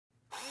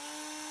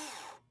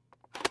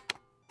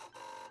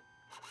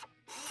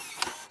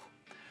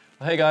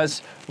Hey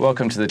guys,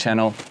 welcome to the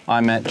channel.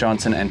 I'm Matt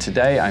Johnson and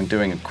today I'm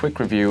doing a quick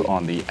review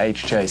on the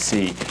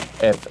HJC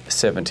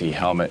F70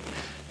 helmet.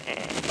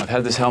 I've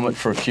had this helmet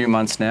for a few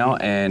months now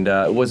and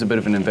it was a bit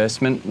of an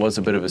investment, was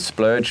a bit of a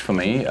splurge for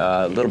me,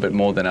 a little bit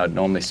more than I'd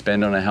normally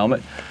spend on a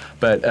helmet.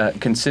 But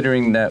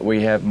considering that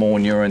we have more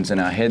neurons in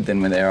our head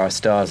than when there are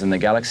stars in the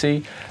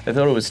galaxy, I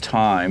thought it was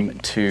time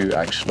to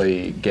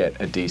actually get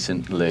a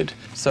decent lid.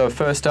 So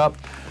first up,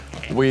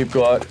 we've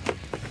got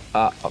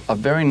a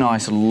very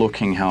nice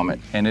looking helmet,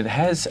 and it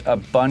has a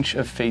bunch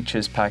of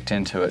features packed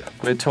into it.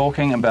 We're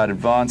talking about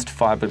advanced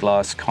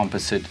fiberglass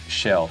composite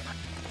shell.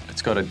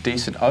 It's got a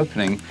decent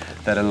opening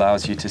that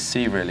allows you to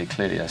see really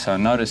clearly. So I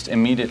noticed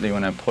immediately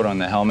when I put on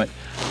the helmet,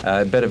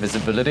 better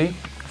visibility.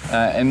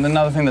 And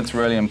another thing that's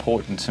really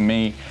important to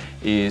me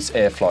is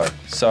airflow.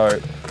 So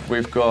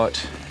we've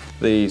got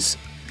these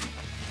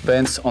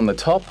vents on the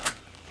top,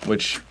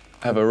 which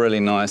have a really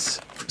nice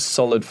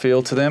solid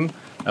feel to them.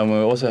 And we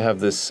also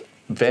have this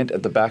vent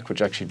at the back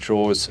which actually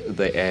draws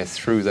the air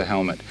through the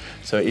helmet.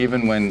 So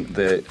even when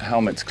the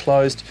helmet's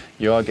closed,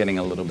 you are getting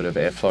a little bit of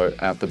airflow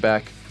out the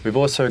back. We've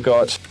also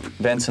got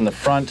vents in the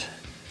front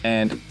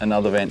and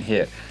another vent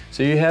here.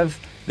 So you have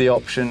the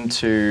option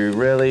to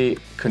really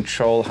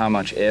control how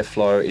much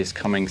airflow is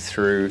coming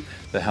through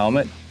the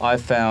helmet. I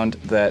found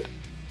that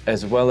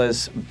as well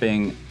as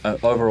being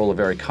overall a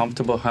very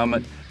comfortable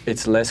helmet,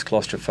 it's less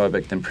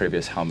claustrophobic than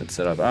previous helmets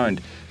that I've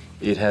owned.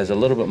 It has a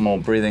little bit more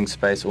breathing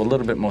space, or a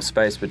little bit more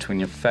space between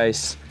your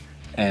face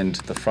and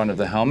the front of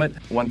the helmet.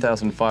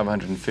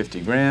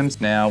 1,550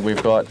 grams. Now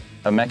we've got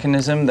a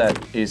mechanism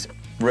that is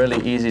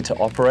really easy to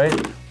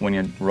operate when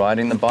you're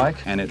riding the bike,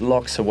 and it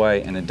locks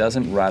away and it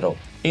doesn't rattle.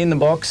 In the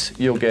box,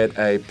 you'll get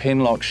a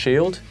pin lock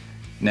shield.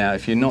 Now,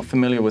 if you're not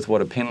familiar with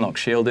what a pin lock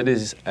shield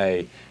is,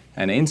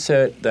 an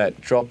insert that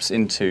drops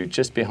into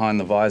just behind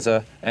the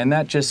visor, and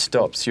that just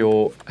stops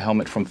your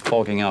helmet from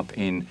fogging up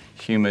in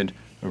humid,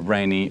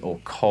 rainy or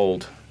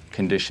cold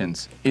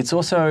conditions. It's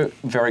also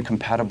very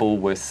compatible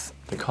with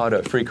the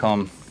Cardo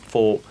Freecom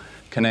 4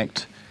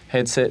 Connect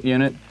headset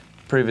unit.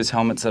 Previous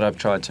helmets that I've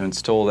tried to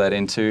install that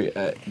into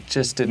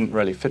just didn't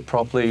really fit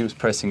properly. It was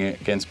pressing it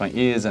against my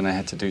ears and I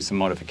had to do some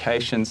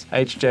modifications.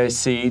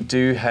 HJC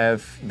do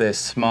have their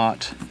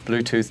smart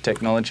Bluetooth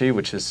technology,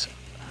 which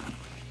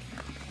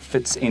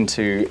fits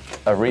into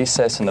a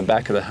recess in the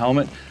back of the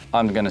helmet.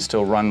 I'm going to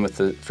still run with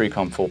the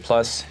Freecom 4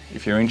 Plus.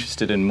 If you're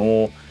interested in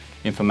more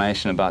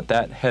information about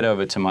that, head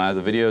over to my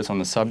other videos on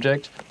the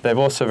subject. They've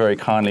also very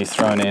kindly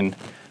thrown in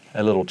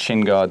a little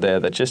chin guard there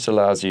that just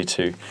allows you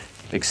to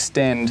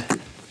extend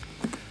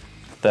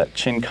that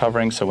chin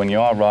covering, so when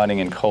you are riding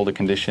in colder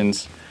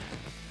conditions,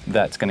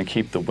 that's going to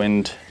keep the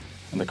wind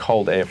and the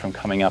cold air from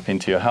coming up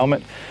into your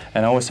helmet.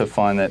 And I also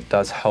find that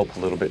does help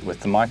a little bit with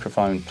the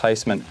microphone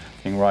placement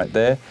being right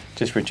there,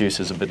 just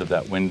reduces a bit of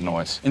that wind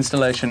noise.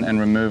 Installation and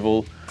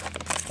removal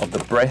of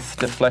the breath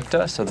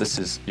deflector. So this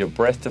is your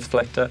breath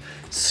deflector.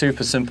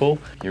 Super simple.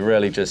 You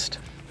really just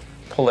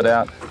pull it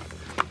out.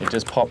 It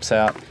just pops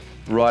out.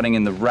 Riding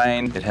in the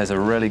rain, it has a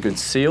really good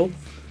seal.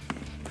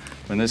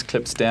 When this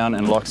clips down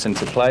and locks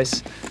into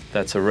place,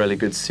 that's a really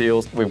good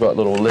seal. We've got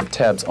little lip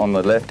tabs on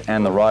the left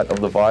and the right of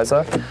the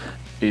visor.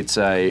 It's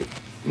a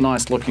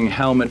nice looking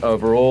helmet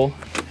overall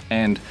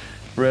and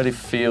really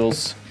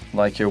feels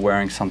like you're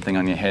wearing something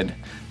on your head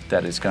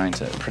that is going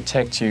to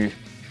protect you.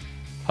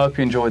 Hope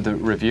you enjoyed the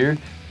review.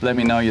 Let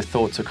me know your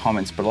thoughts or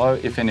comments below.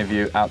 If any of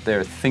you out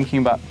there are thinking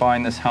about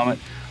buying this helmet,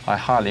 I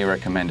highly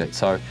recommend it.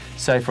 So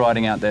safe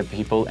riding out there,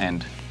 people,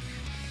 and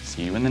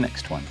see you in the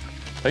next one.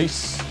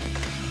 Peace.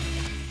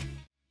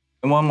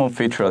 And one more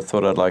feature I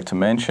thought I'd like to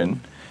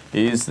mention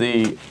is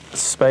the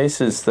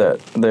spaces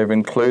that they've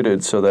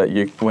included so that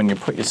when you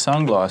put your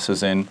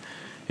sunglasses in,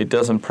 it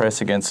doesn't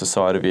press against the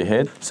side of your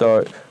head.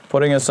 So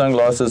putting your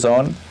sunglasses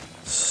on,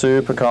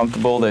 super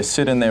comfortable. They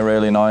sit in there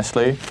really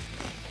nicely.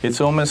 It's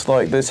almost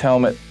like this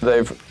helmet,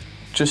 they've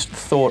just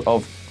thought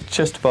of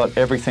just about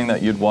everything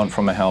that you'd want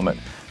from a helmet.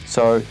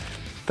 So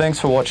thanks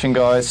for watching,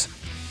 guys.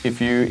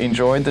 If you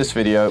enjoyed this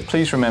video,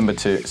 please remember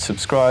to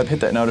subscribe, hit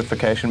that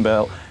notification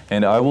bell,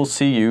 and I will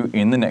see you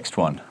in the next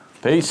one.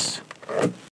 Peace.